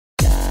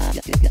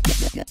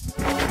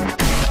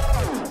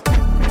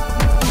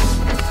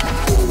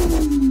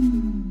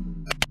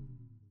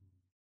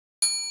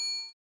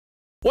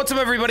What's up,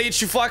 everybody?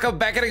 It's Flacco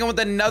back at again with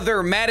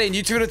another Madden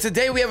YouTube video.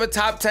 Today we have a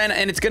top 10,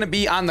 and it's going to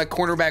be on the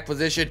cornerback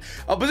position,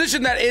 a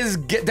position that is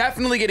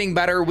definitely getting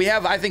better. We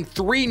have, I think,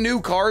 4 new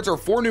cards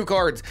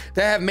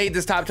that have made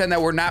this top 10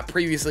 that were not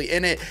previously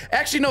in it.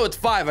 Actually, no, it's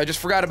 5. I just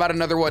forgot about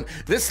another one.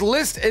 This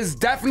list is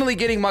definitely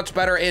getting much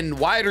better, and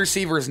wide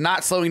receivers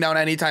not slowing down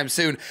anytime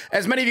soon.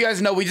 As many of you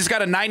guys know, we just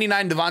got a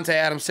 99 Devontae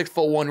Adams,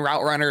 6'1"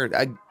 route runner,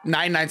 a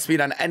 99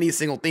 speed on any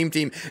single theme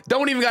team.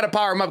 Don't even got to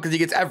power him up because he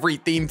gets every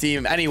theme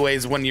team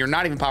anyways when you're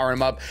not even powering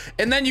him up.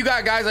 And then you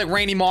got guys like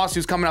Randy Moss,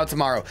 who's coming out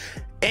tomorrow,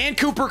 and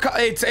Cooper.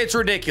 It's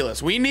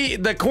ridiculous. We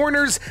need the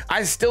corners.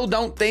 I still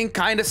don't think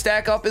kind of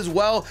stack up as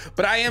well,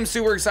 but I am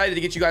super excited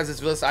to get you guys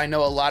this list. I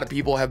know a lot of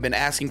people have been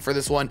asking for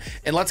this one,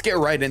 and let's get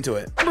right into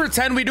it. Number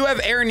 10, we do have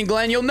Aaron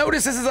Glenn. You'll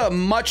notice this is a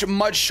much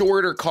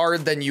shorter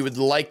card than you would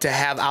like to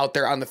have out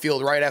there on the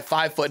field, right? At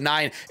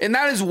 5'9", and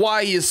that is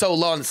why he is so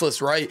low on this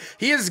list, right?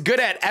 He is good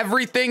at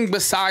everything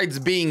besides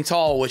being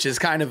tall, which is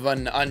kind of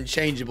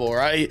unchangeable,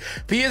 right?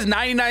 He has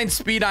 99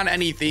 speed on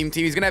any theme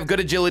team. He's gonna have good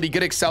agility,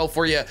 good excel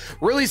for you,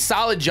 really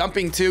solid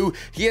jumping too.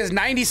 He has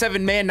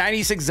 97 man,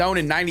 96 zone,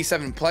 and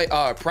 97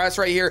 press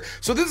right here.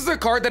 So this is a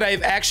card that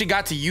I've actually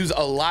got to use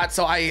a lot.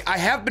 So I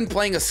have been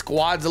playing a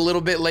squads a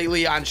little bit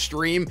lately on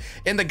stream,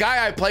 and the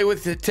guy I play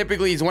with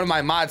typically is one of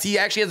my mods. He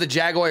actually has a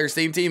Jaguars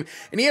theme team,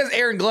 and he has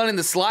Aaron Glenn in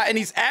the slot, and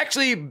he's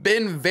actually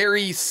been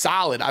very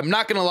solid. I'm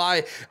not gonna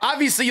lie.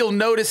 Obviously, you'll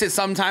notice it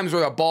sometimes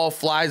where a ball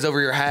flies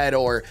over your head,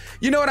 or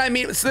you know what I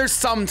mean. So there's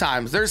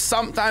sometimes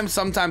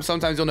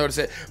you'll notice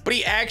it, but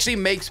he actually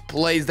makes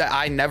plays that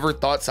I never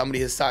thought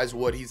somebody his size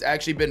would. He's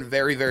actually been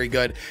very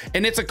good,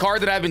 and it's a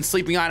card that I've been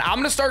sleeping on. I'm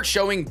gonna start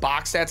showing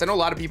box stats. I know a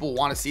lot of people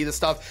want to see this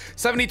stuff.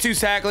 72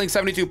 tackling,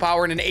 72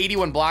 power, and an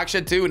 81 block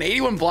shed too. An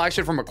 81 block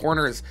shed from a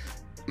corner is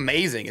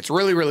amazing. It's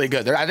really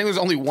good. I think there's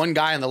only one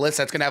guy on the list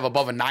that's gonna have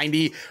above a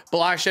 90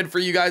 block shed for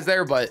you guys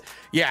there, but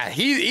yeah,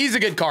 he's a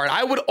good card.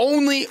 I would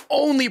only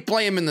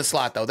play him in the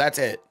slot though. That's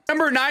it.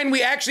 Number 9,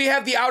 we actually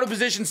have the out of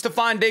position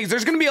Stephon Diggs.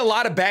 There's going to be a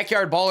lot of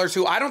backyard ballers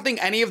who I don't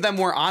think any of them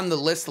were on the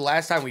list the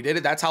last time we did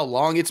it. That's how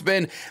long it's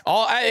been.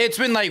 It's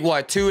been like,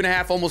 what,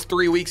 2.5, almost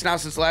 3 weeks now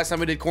since the last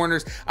time we did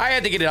corners. I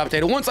had to get it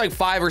updated. Once like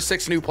 5 or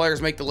 6 new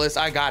players make the list,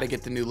 I got to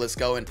get the new list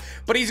going.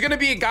 But he's going to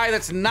be a guy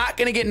that's not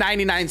going to get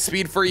 99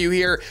 speed for you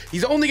here.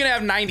 He's only going to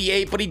have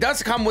 98, but he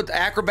does come with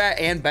Acrobat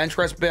and bench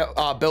press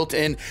built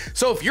in.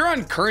 So if you're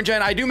on current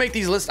gen, I do make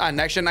these lists on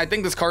next gen. I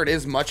think this card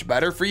is much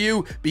better for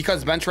you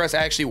because bench press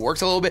actually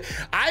works a little bit.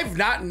 I've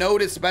not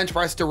noticed bench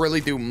press to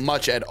really do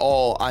much at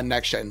all on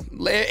next gen.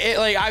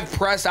 Like I've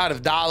pressed out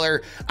of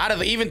dollar, out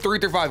of even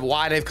 3-5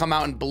 wide. I've come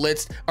out and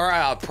blitzed or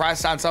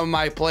pressed on some of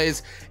my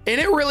plays,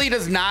 and it really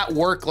does not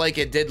work like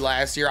it did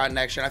last year on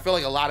next gen. I feel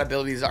like a lot of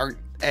abilities aren't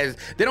as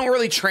they don't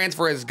really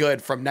transfer as good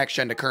from next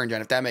gen to current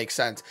gen, if that makes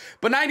sense.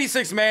 But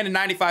 96 man and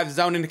 95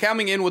 zone, and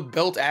coming in with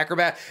built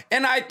Acrobat,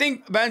 and I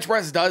think bench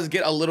press does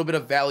get a little bit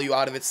of value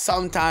out of it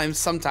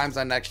sometimes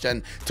on next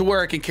gen to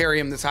where it can carry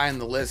him this high on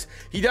the list.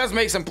 He does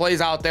make some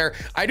plays out there.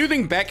 I do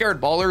think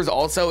backyard ballers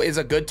also is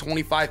a good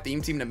 25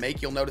 theme team to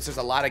make. You'll notice there's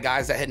a lot of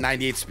guys that hit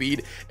 98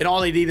 speed, and all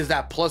they need is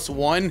that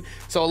 +1.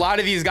 So a lot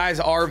of these guys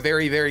are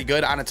very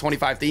good on a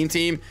 25 theme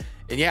team.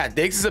 And yeah,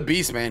 Diggs is a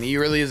beast, man. He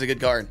really is a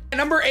good card. At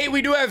number 8,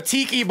 we do have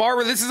Tiki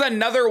Barber. This is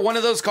another one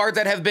of those cards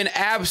that have been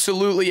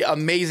absolutely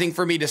amazing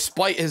for me,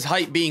 despite his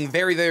height being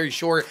very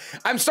short.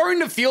 I'm starting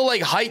to feel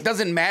like height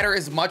doesn't matter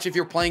as much if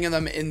you're playing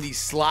them in the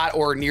slot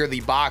or near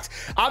the box.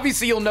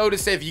 Obviously, you'll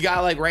notice if you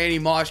got like Randy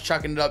Moss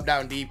chucking it up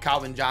down deep,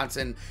 Colin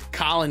Johnson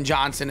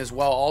as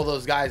well, all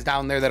those guys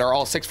down there that are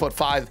all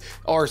 6'5"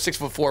 or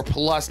 6'4"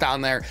 plus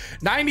down there.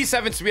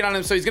 97 speed on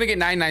him, so he's gonna get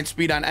 99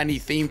 speed on any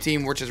theme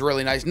team, which is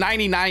really nice.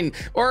 99,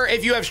 or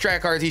if you have strat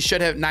cards, he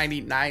should have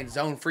 99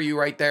 zone for you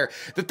right there.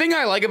 The thing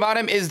I like about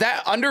him is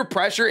that under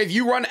pressure, if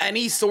you run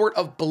any sort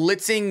of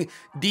blitzing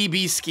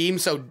DB scheme,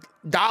 so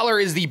dollar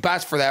is the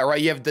best for that, right?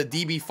 You have the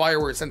DB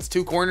fire where it sends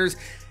 2 corners.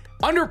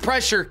 Under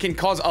pressure can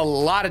cause a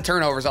lot of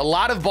turnovers, a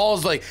lot of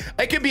balls. Like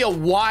it could be a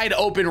wide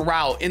open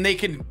route and they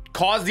can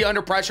cause the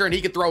under pressure and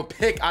he could throw a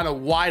pick on a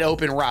wide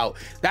open route.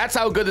 That's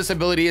how good this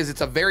ability is. It's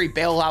a very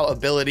bailout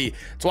ability.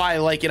 That's why I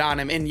like it on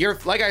him. And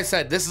like I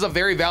said, this is a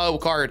very valuable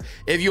card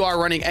if you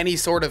are running any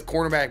sort of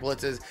cornerback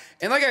blitzes.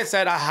 And like I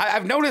said,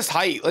 I've noticed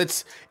height.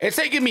 It's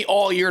taken me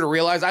all year to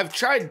realize. I've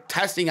tried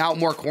testing out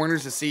more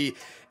corners to see,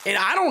 and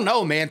I don't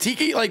know, man.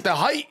 Tiki, like the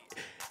height,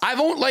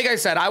 like I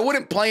said, I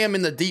wouldn't play him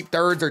in the deep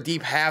thirds or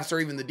deep halves or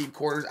even the deep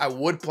quarters. I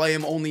would play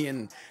him only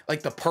in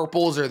like the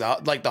purples or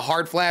the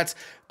hard flats.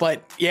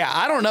 But yeah,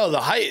 I don't know.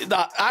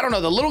 I don't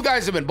know. The little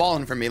guys have been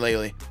balling for me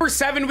lately. Number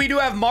 7, we do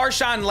have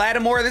Marshawn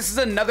Lattimore. This is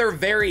another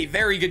very,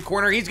 very good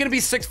corner. He's going to be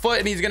 6 foot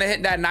and he's going to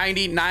hit that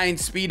 99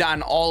 speed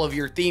on all of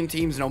your theme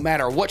teams, no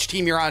matter which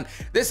team you're on.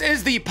 This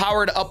is the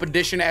powered up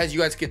edition. As you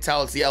guys can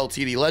tell, it's the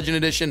LTD Legend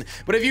edition.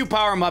 But if you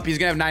power him up, he's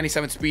going to have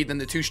 97 speed, then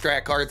the 2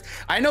 strat cards.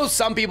 I know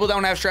some people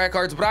don't have strat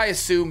cards, but I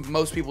assume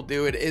most people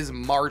do. It is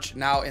March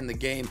now in the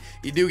game.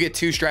 You do get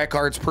 2 strat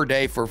cards per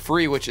day for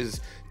free, which is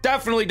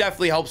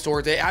definitely helps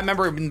towards it. I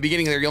remember in the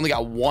beginning there, you only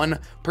got 1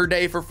 per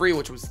day for free,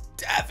 which was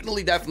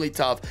definitely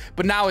tough,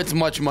 but now it's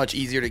much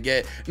easier to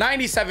get.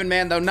 97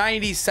 man though,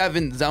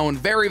 97 zone,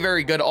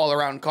 very good all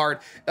around card.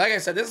 Like I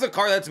said, this is a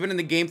card that's been in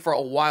the game for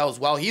a while as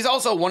well. He's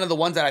also one of the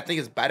ones that I think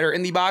is better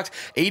in the box.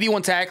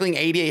 81 tackling,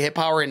 88 hit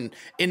power, and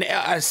in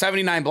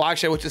 79 block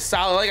shed, which is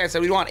solid. Like I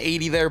said, we want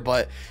 80 there,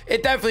 but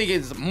it definitely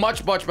is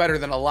much better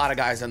than a lot of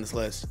guys on this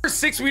list. Number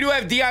 6, we do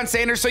have Deion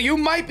Sanders. So you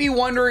might be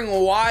wondering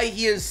why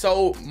he is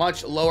so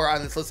much lower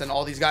on this list than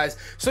all these guys.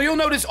 So you'll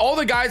notice all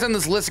the guys on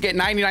this list get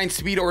 99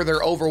 speed or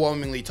they're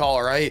overwhelmingly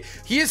tall, right?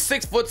 He is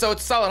 6 foot, so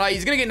it's solid height.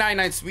 He's gonna get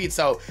 99 speed.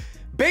 So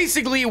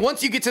basically,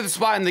 once you get to the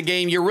spot in the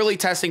game, you're really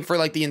testing for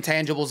like the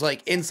intangibles,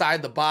 like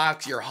inside the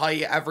box, your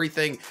height,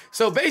 everything.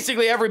 So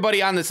basically,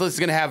 everybody on this list is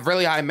going to have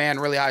really high man,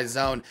 really high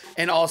zone,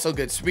 and also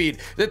good speed.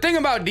 The thing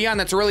about Deion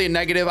that's really a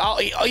negative,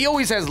 he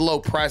always has low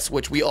press,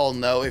 which we all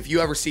know. If you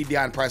ever see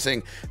Deion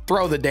pressing,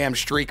 throw the damn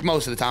streak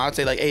most of the time. I'd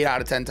say like 8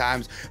 out of 10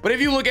 times. But if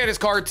you look at his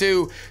card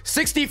too,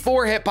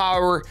 64 hit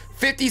power,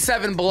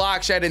 57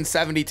 block shed, and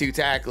 72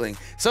 tackling.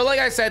 So like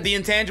I said, the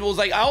intangibles,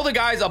 like all the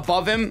guys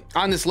above him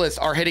on this list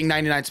are hitting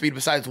 99 speed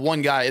besides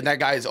one guy, and that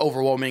guy is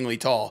overwhelmingly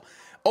tall.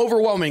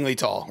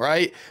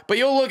 Right? But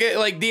you'll look at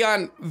like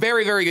Deion,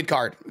 very good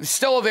card.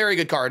 Still a very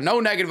good card. No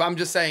negative. I'm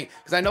just saying,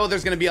 because I know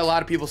there's going to be a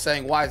lot of people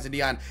saying, why is it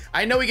Deion?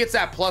 I know he gets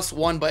that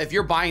 +1, but if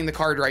you're buying the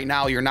card right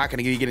now, you're not going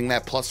to be getting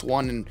that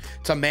 +1 and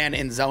to man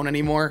in zone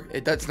anymore.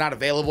 That's not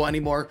available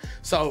anymore.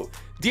 So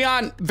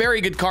Deion,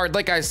 very good card,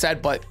 like I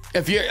said, but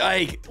if you're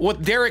like,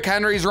 what Derrick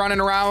Henry's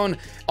running around,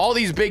 all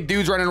these big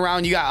dudes running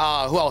around, you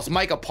got, who else?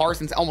 Micah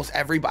Parsons, almost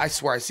everybody, I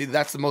swear I see,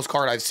 that's the most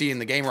card I've seen in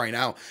the game right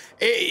now.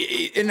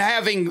 In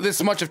having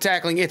this much of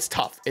tackling, it's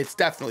tough. It's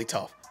definitely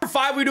tough. Number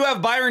 5, we do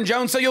have Byron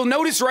Jones. So you'll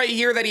notice right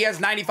here that he has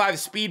 95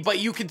 speed, but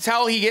you can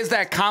tell he is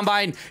that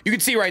combine. You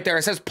can see right there,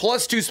 it says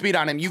 +2 speed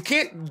on him. You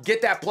can't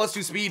get that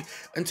 +2 speed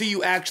until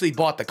you actually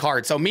bought the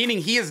card. So meaning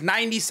he is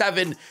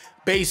 97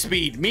 base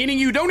speed, meaning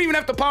you don't even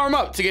have to power him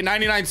up to get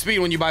 99 speed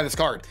when you buy this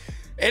card.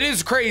 It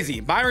is crazy.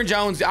 Byron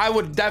Jones, I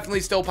would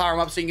definitely still power him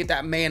up so you can get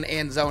that man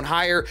and zone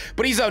higher.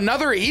 But he's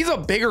a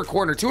bigger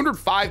corner,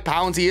 205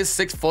 pounds. He is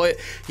 6 foot.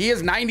 He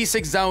is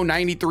 96 zone,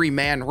 93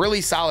 man.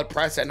 Really solid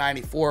press at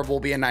 94.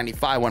 Will be a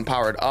 95 when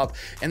powered up.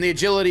 And the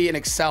agility and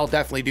excel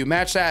definitely do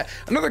match that.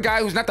 Another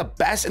guy who's not the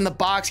best in the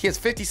box. He has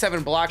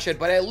 57 block shed,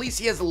 but at least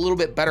he has a little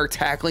bit better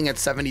tackling at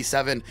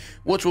 77,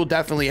 which will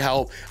definitely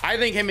help. I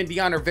think him and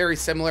Deion are very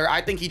similar. I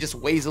think he just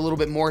weighs a little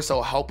bit more,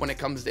 so help when it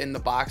comes to in the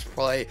box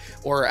play,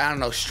 or I don't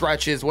know,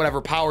 stretches,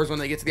 whatever, powers when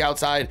they get to the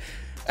outside.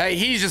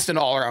 He's just an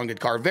all-around good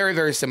card.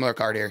 Very similar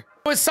card here.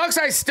 It sucks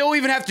I still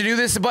even have to do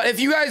this, but if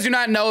you guys do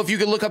not know, if you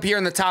could look up here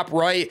in the top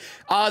right,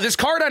 this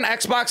card on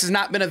Xbox has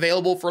not been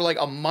available for like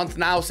a month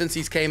now since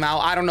he's came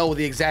out. I don't know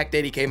the exact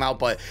date he came out,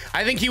 but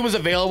I think he was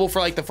available for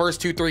like the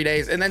first 2-3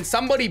 days, and then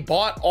somebody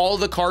bought all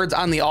the cards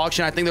on the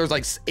auction. I think there was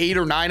like 8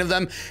 or 9 of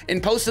them,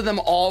 and posted them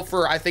all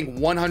for I think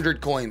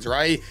 100 coins,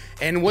 right?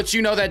 And what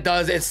you know that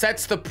does, it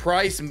sets the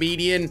price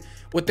median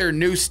with their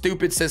new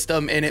stupid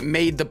system, and it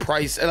made the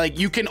price, like,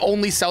 you can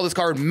only sell this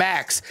card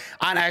max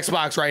on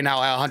Xbox right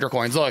now at 100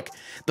 coins. Look,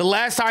 the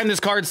last time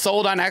this card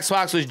sold on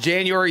Xbox was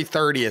January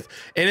 30th,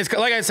 and it's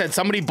like I said,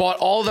 somebody bought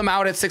all of them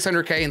out at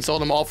 600k and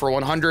sold them all for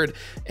 100.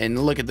 And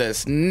look at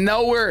this,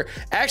 nowhere.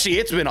 Actually,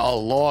 it's been a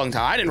long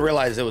time. I didn't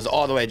realize it was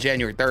all the way at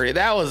January 30th.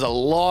 That was a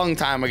long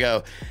time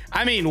ago.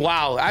 I mean,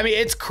 wow. I mean,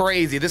 it's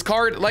crazy. This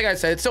card, like I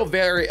said, it's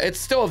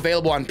still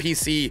available on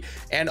PC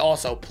and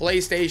also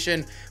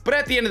PlayStation. But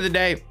at the end of the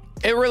day,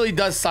 it really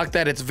does suck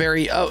that it's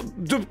very,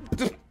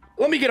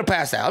 let me get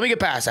past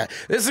that.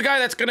 This is a guy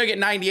that's going to get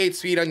 98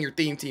 speed on your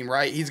theme team,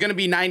 right? He's going to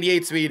be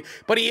 98 speed,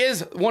 but he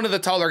is one of the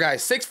taller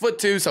guys,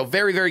 6'2", so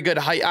very good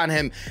height on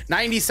him.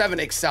 97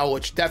 excel,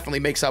 which definitely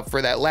makes up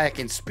for that lack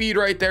in speed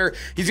right there.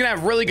 He's going to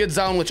have really good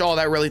zone, which all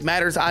that really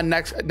matters on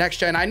next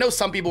gen. I know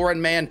some people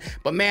run man,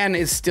 but man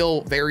is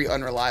still very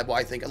unreliable,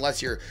 I think,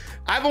 unless you're,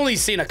 I've only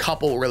seen a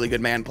couple really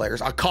good man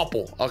players, a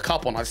couple,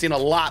 and I've seen a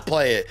lot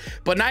play it,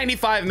 but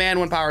 95 man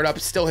when powered up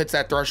still hits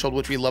that threshold,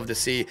 which we love to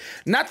see.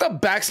 Not the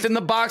best in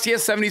the box. He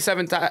has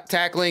 77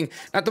 tackling,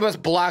 not the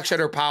best block shed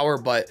or power,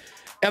 but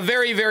a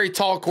very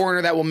tall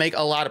corner that will make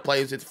a lot of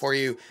plays for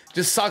you.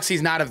 Just sucks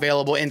he's not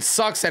available, and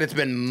sucks that it's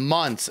been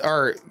months,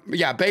 or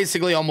yeah,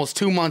 basically almost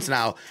 2 months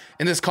now,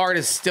 and this card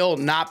has still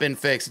not been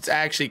fixed. It's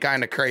actually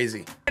kind of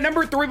crazy. At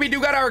number 3, we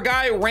do got our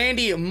guy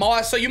Randy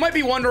Moss. So you might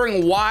be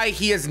wondering why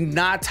he is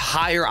not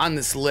higher on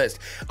this list.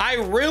 I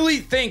really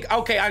think,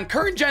 okay, on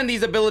current gen,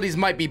 these abilities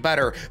might be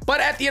better, but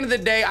at the end of the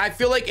day, I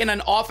feel like in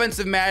an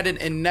offensive Madden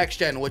and next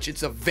gen, which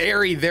it's a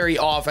very, very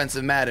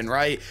offensive Madden,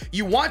 right?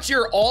 You want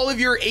all of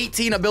your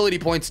 18 ability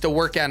points to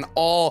work on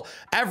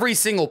every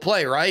single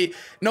play, right?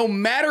 No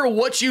matter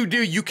what you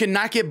do, you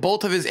cannot get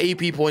both of his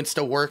AP points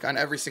to work on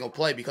every single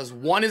play, because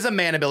one is a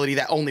man ability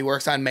that only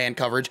works on man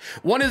coverage.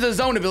 One is a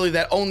zone ability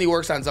that only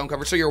works on zone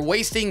coverage. So you're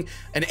wasting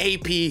an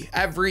AP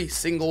every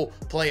single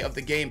play of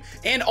the game.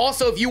 And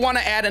also, if you want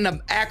to add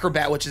an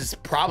acrobat, which is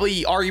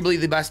probably arguably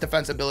the best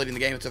defense ability in the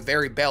game, it's a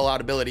very bailout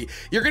ability,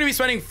 you're going to be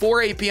spending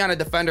 4 AP on a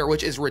defender,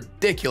 which is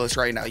ridiculous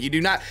right now. You do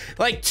not,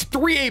 like,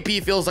 3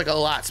 AP feels like a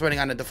lot spending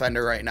on a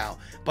defender right now.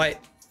 But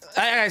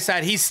like I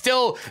said, he's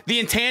still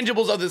the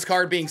intangibles of this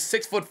card being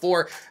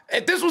 6'4".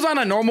 If this was on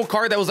a normal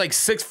card that was like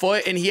 6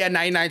 foot and he had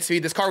 99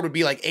 speed, this card would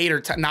be like 8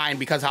 or 9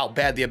 because how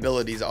bad the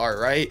abilities are,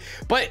 right?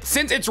 But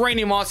since it's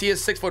Randy Moss, he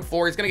is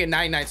 6'4". He's gonna get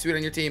 99 speed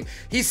on your team.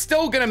 He's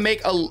still gonna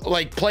make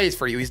plays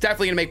for you. He's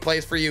definitely gonna make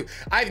plays for you.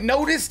 I've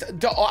noticed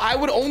I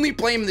would only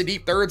play him in the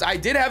deep thirds. I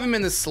did have him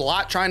in the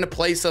slot trying to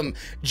play some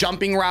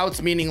jumping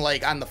routes, meaning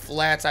like on the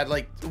flats, I'd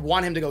like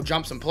want him to go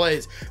jump some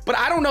plays. But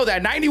I don't know,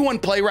 that 91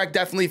 play rec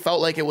definitely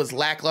felt like it was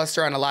lackluster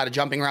on a lot of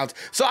jumping routes.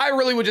 So I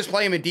really would just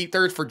play him in deep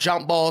thirds for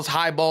jump balls,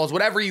 high balls,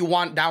 whatever you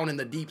want down in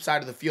the deep side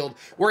of the field,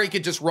 where he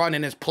could just run,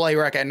 and his play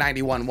rec at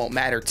 91 won't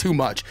matter too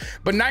much.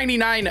 But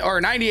 99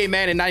 or 98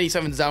 man and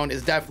 97 zone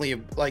is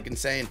definitely like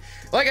insane.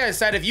 Like I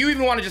said, if you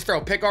even want to just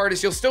throw pick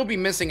artist, you'll still be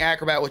missing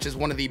acrobat, which is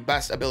one of the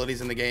best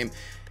abilities in the game.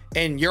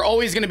 And you're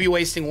always going to be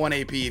wasting 1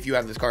 AP if you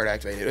have this card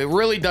activated. It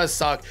really does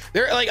suck.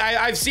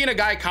 I've seen a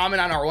guy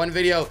comment on our one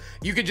video,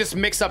 you could just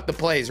mix up the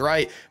plays,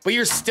 right? But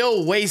you're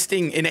still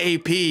wasting an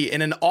AP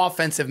in an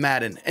offensive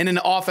Madden.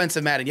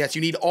 Yes,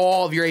 you need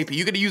all of your AP.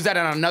 You could use that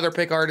on another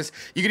pick artist.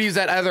 You could use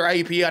that other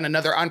AP on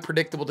another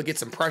unpredictable to get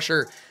some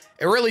pressure.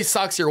 It really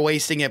sucks you're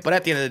wasting it, but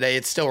at the end of the day,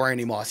 it's still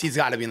Randy Moss. He's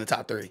got to be in the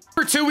top 3.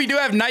 Number 2, we do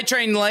have Night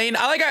Train Lane.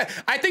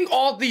 I think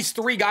all these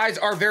 3 guys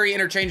are very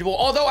interchangeable,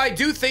 although I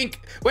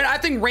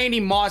think Randy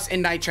Moss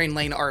and Night Train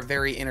Lane are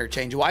very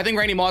interchangeable. I think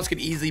Randy Moss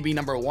could easily be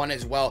number 1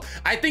 as well.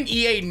 I think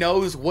EA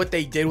knows what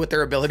they did with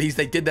their abilities.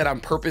 They did that on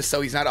purpose, so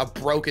he's not a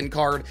broken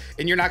card,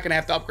 and you're not going to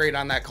have to upgrade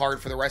on that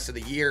card for the rest of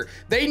the year.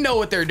 They know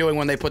what they're doing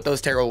when they put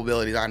those terrible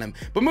abilities on him.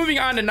 But moving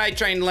on to Night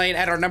Train Lane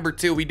at our number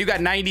 2, we do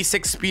got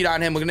 96 speed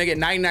on him. We're going to get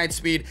 99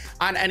 speed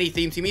on any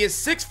theme team. He is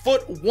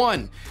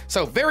 6'1",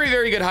 so very,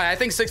 very good height. I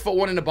think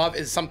 6'1" and above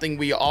is something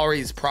we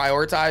always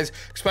prioritize,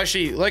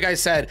 especially like I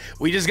said,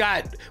 we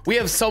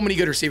have so many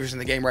good receivers in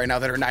the game right now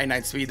that are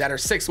 99 speed, that are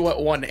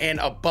 6'1" and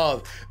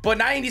above. But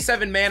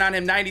 97 man on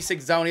him,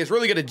 96 zone. He has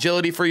really good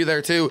agility for you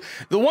there too.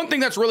 The one thing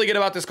that's really good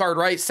about this card,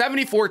 right?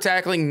 74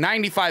 tackling,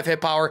 95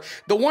 hit power.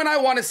 The one I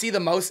want to see the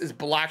most is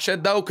block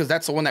shed though, because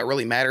that's the one that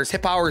really matters.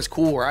 Hit power is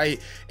cool,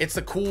 right? It's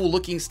a cool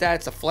looking stat,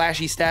 it's a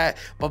flashy stat,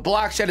 but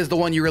block shed is the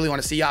one you really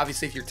want to see.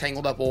 Obviously, if you're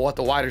tangled up with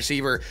the wide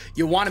receiver,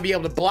 you want to be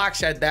able to block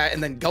shed that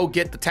and then go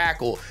get the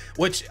tackle,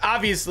 which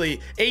obviously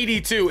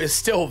 82 is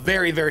still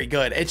very, very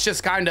good. It's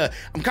just I'm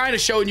kind of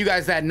showing you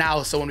guys that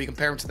now, so when we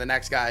compare him to the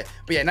next guy.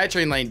 But yeah, Night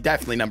Train Lane,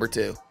 definitely number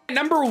 2.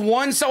 Number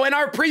 1, so in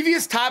our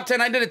previous top 10,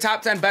 I did a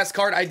top 10 best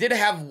card. I did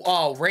have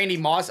Randy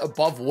Moss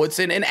above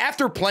Woodson, and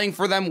after playing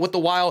for them with a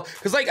while,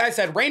 because like I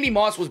said, Randy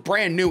Moss was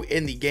brand new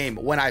in the game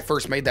when I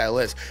first made that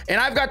list,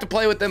 and I've got to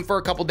play with them for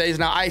a couple days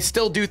now. I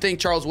still do think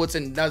Charles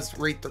Woodson does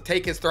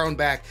take his throne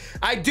back.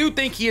 I do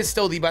think he is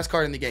still the best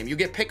card in the game. You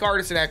get pick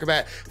artist and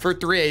acrobat for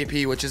 3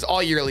 AP, which is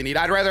all you really need.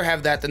 I'd rather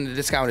have that than the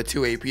discounted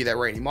 2 AP that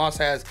Randy Moss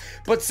has.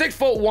 But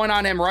 6'1"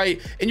 on him, right?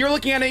 And you're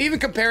looking at it, even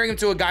comparing him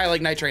to a guy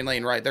like Night Train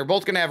Lane, right? They're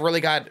both gonna have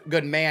really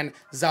good man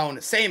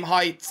zone, same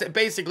height,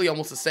 basically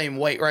almost the same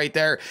weight right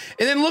there.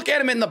 And then look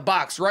at him in the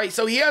box, right?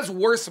 So he has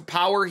worse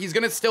power. He's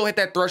gonna still hit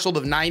that threshold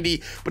of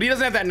 90, but he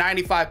doesn't have that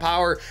 95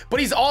 power.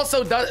 But he's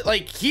also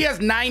he has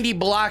 90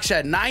 block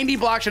shed. 90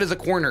 block shed as a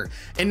corner.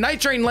 And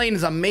Night Train Lane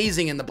is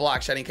amazing in the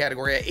block shedding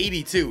category at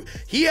 82.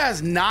 He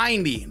has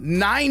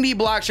 90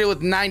 block shed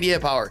with 90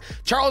 hit power.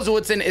 Charles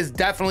Woodson is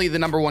definitely the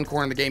number 1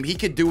 corner in the game. He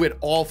could do it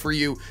all for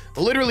you.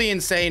 Literally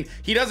insane.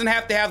 He doesn't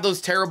have to have those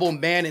terrible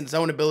man and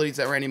zone abilities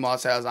that Randy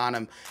Moss has on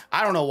him.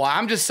 I don't know why.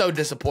 I'm just so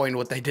disappointed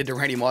what they did to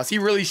Randy Moss. He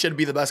really should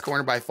be the best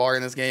corner by far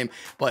in this game.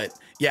 But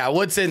yeah,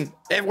 Woodson,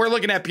 if we're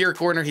looking at pure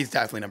corner, he's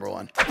definitely number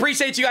 1.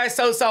 Appreciate you guys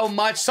so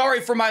much.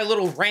 Sorry for my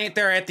little rant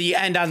there at the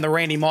end on the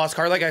Randy Moss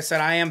card. Like I said,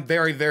 I am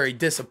very, very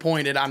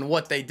disappointed on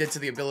what they did to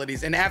the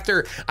abilities. And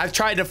after I've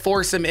tried to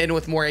force him in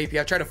with more AP,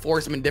 I've tried to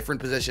force him in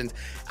different positions.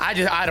 I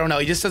don't know.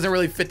 He just doesn't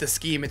really fit the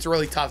scheme. It's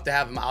really tough to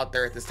have him out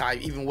there at this time,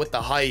 even with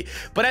the height.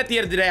 But at the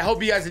end of the day, I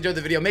hope you guys enjoyed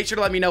the video. Make sure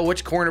to let me know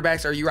which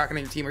cornerbacks are you rocking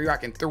on your team. Are you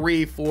rocking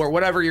 3, 4,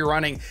 whatever you're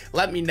running?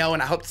 Let me know,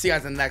 and I hope to see you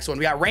guys in the next one.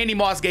 We got Randy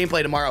Moss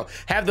gameplay tomorrow.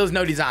 Have those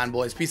noties on,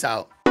 boys. Peace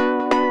out.